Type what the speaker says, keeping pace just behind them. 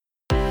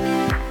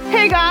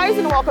Hey guys,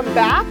 and welcome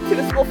back to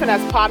the School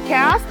Finesse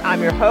Podcast.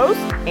 I'm your host,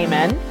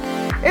 Amen.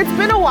 It's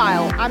been a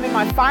while. I'm in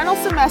my final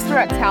semester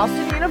at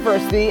Towson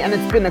University, and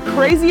it's been the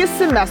craziest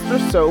semester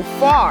so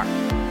far.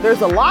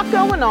 There's a lot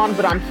going on,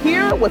 but I'm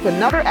here with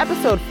another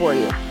episode for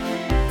you.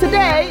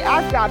 Today,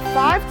 I've got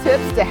 5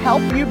 tips to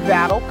help you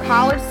battle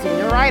college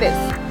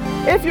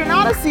senioritis. If you're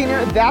not a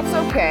senior, that's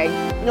okay.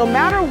 No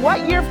matter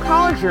what year of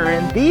college you're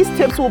in, these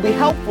tips will be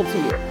helpful to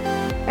you.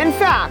 In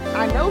fact,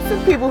 I know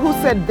some people who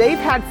said they've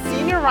had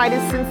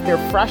senioritis since their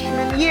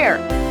freshman year.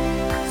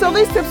 So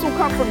these tips will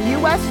come from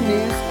U.S.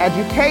 News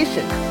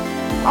Education.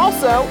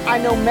 Also, I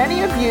know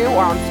many of you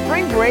are on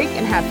spring break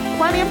and have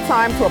plenty of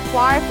time to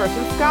apply for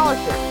some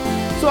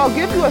scholarships. So I'll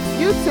give you a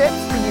few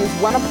tips to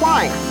use when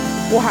applying.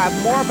 We'll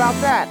have more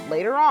about that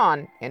later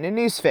on in the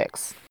News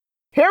Fix.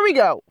 Here we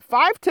go,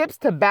 5 tips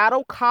to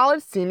battle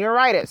college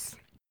senioritis.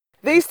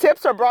 These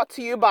tips are brought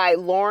to you by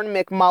Lauren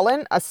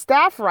McMullen, a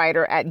staff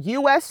writer at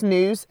U.S.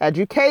 News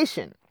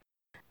Education.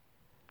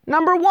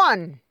 Number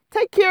 1,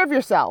 take care of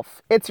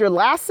yourself. It's your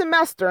last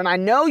semester, and I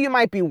know you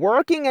might be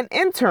working and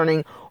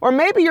interning, or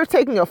maybe you're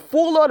taking a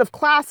full load of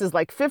classes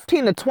like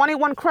 15 to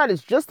 21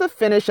 credits just to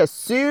finish as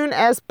soon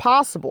as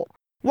possible.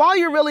 While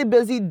you're really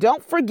busy,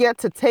 don't forget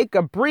to take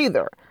a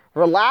breather.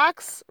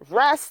 Relax,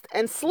 rest,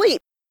 and sleep.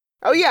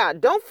 Oh yeah,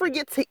 don't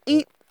forget to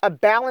eat a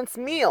balanced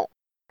meal.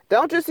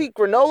 Don't just eat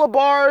granola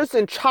bars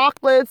and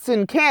chocolates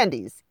and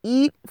candies.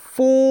 Eat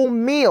full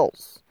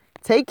meals.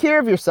 Take care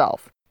of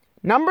yourself.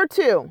 Number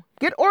 2,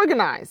 get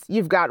organized.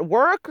 You've got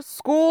work,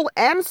 school,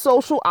 and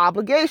social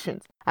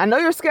obligations. I know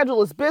your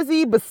schedule is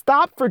busy, but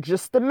stop for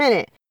just a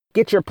minute.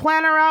 Get your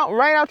planner out,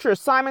 write out your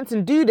assignments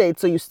and due dates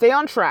so you stay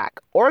on track.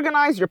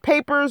 Organize your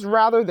papers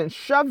rather than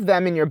shove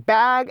them in your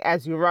bag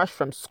as you rush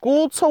from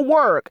school to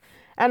work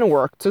and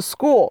work to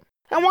school.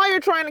 And while you're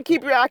trying to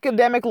keep your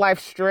academic life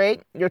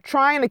straight, you're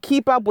trying to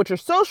keep up with your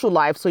social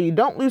life so you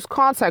don't lose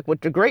contact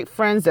with your great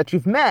friends that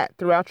you've met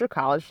throughout your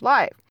college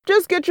life.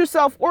 Just get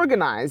yourself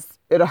organized.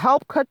 It'll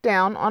help cut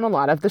down on a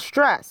lot of the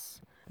stress.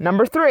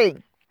 Number 3,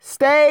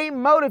 stay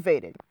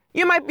motivated.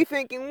 You might be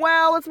thinking,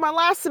 well, it's my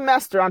last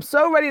semester. I'm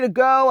so ready to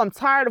go. I'm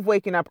tired of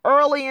waking up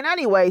early. And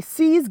anyway,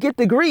 C's get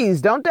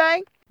degrees, don't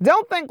they?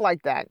 Don't think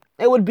like that.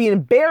 It would be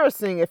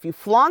embarrassing if you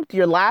flunked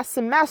your last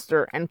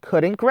semester and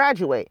couldn't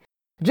graduate.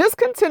 Just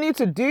continue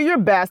to do your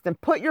best and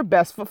put your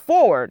best foot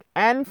forward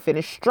and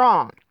finish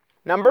strong.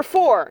 Number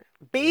 4,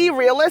 be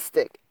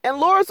realistic. In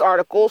Laura's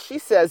article, she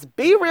says,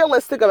 be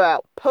realistic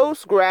about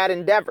post-grad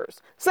endeavors.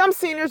 Some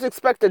seniors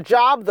expect a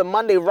job the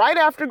Monday right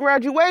after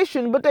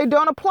graduation, but they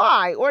don't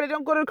apply, or they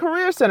don't go to the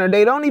Career Center.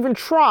 They don't even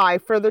try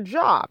for the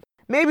job.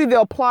 Maybe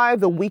they'll apply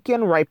the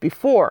weekend right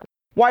before.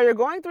 While you're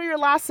going through your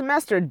last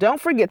semester,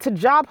 don't forget to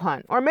job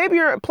hunt. Or maybe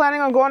you're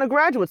planning on going to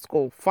graduate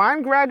school.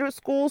 Find graduate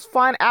schools,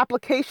 find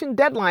application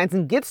deadlines,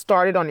 and get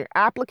started on your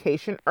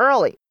application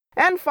early.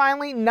 And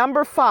finally,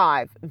 number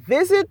 5,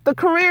 visit the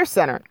Career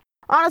Center.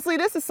 Honestly,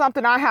 this is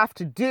something I have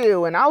to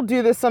do, and I'll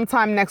do this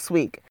sometime next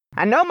week.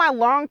 I know my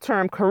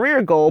long-term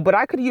career goal, but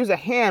I could use a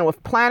hand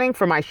with planning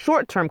for my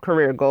short-term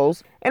career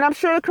goals, and I'm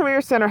sure the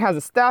Career Center has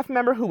a staff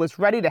member who is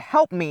ready to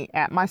help me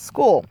at my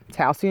school,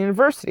 Towson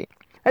University.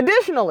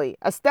 Additionally,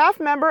 a staff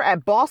member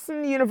at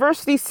Boston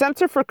University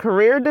Center for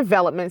Career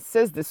Development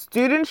says the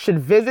students should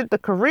visit the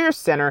Career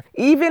Center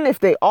even if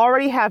they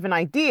already have an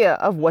idea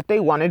of what they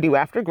want to do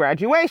after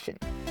graduation.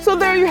 So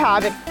there you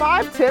have it,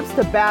 5 tips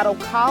to battle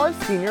college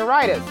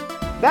senioritis.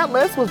 That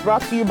list was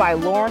brought to you by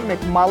Lauren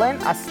McMullen,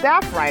 a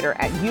staff writer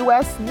at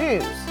U.S.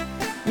 News.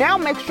 Now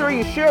make sure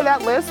you share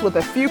that list with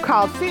a few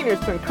college seniors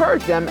to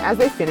encourage them as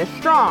they finish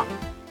strong.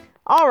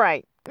 All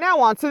right, now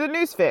on to the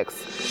News Fix.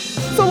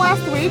 So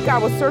last week, I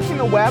was searching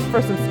the web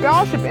for some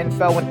scholarship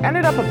info and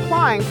ended up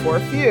applying for a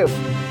few.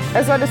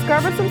 As I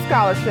discovered some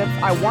scholarships,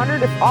 I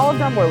wondered if all of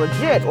them were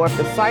legit or if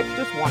the sites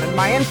just wanted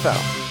my info.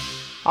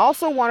 I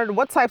also wondered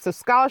what types of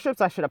scholarships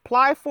I should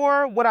apply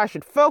for, what I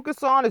should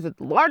focus on. Is it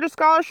the larger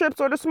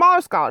scholarships or the smaller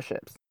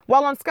scholarships?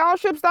 Well, on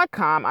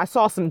scholarships.com, I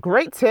saw some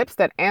great tips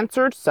that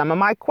answered some of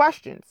my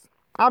questions.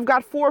 I've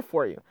got 4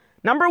 for you.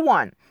 Number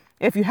 1,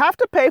 if you have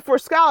to pay for a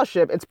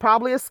scholarship, it's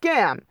probably a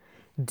scam.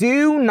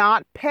 Do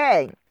not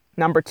pay.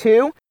 Number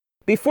 2,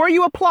 before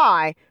you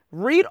apply,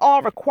 read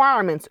all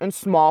requirements in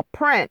small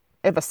print.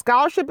 If a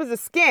scholarship is a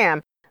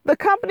scam, the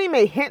company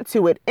may hint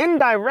to it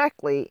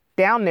indirectly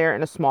down there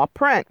in a small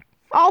print.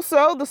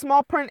 Also, the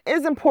small print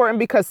is important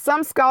because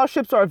some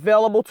scholarships are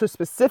available to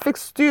specific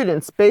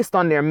students based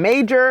on their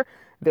major,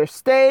 their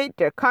state,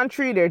 their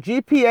country, their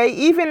GPA,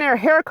 even their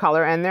hair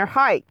color and their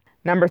height.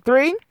 Number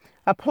 3,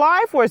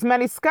 apply for as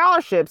many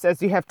scholarships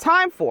as you have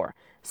time for.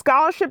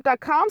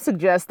 Scholarship.com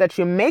suggests that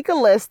you make a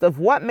list of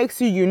what makes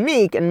you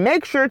unique and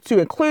make sure to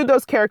include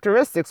those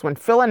characteristics when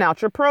filling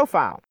out your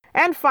profile.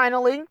 And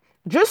finally,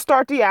 just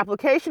start the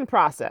application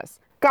process.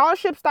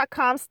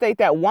 Scholarships.com state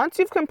that once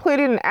you've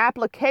completed an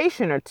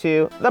application or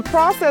 2, the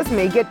process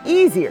may get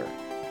easier.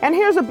 And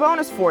here's a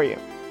bonus for you.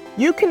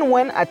 You can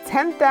win a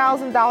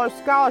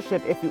 $10,000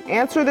 scholarship if you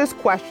answer this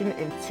question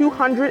in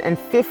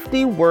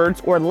 250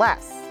 words or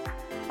less.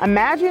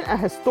 Imagine a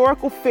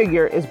historical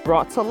figure is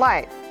brought to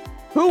life.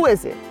 Who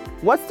is it?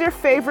 What's their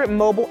favorite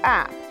mobile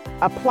app?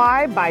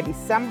 Apply by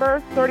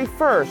December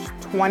 31st,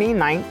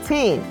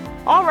 2019.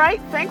 All right,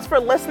 thanks for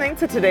listening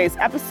to today's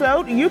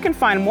episode. You can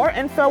find more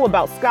info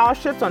about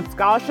scholarships on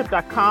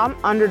scholarship.com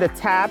under the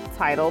tab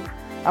titled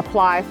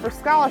Apply for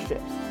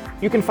Scholarships.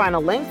 You can find a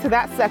link to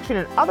that section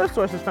and other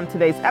sources from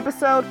today's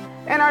episode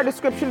in our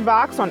description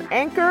box on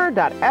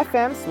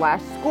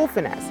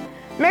anchor.fm/schoolfinesse.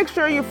 Make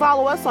sure you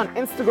follow us on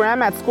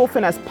Instagram at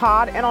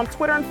SchoolFinessePod and on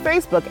Twitter and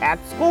Facebook at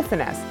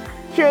SchoolFinesse.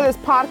 Share this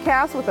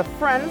podcast with a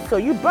friend so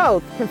you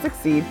both can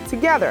succeed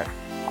together.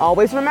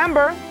 Always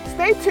remember,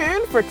 stay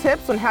tuned for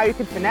tips on how you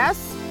can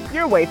finesse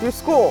your way through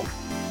school.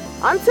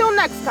 Until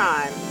next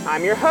time,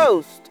 I'm your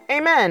host,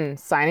 Amen,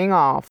 signing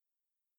off.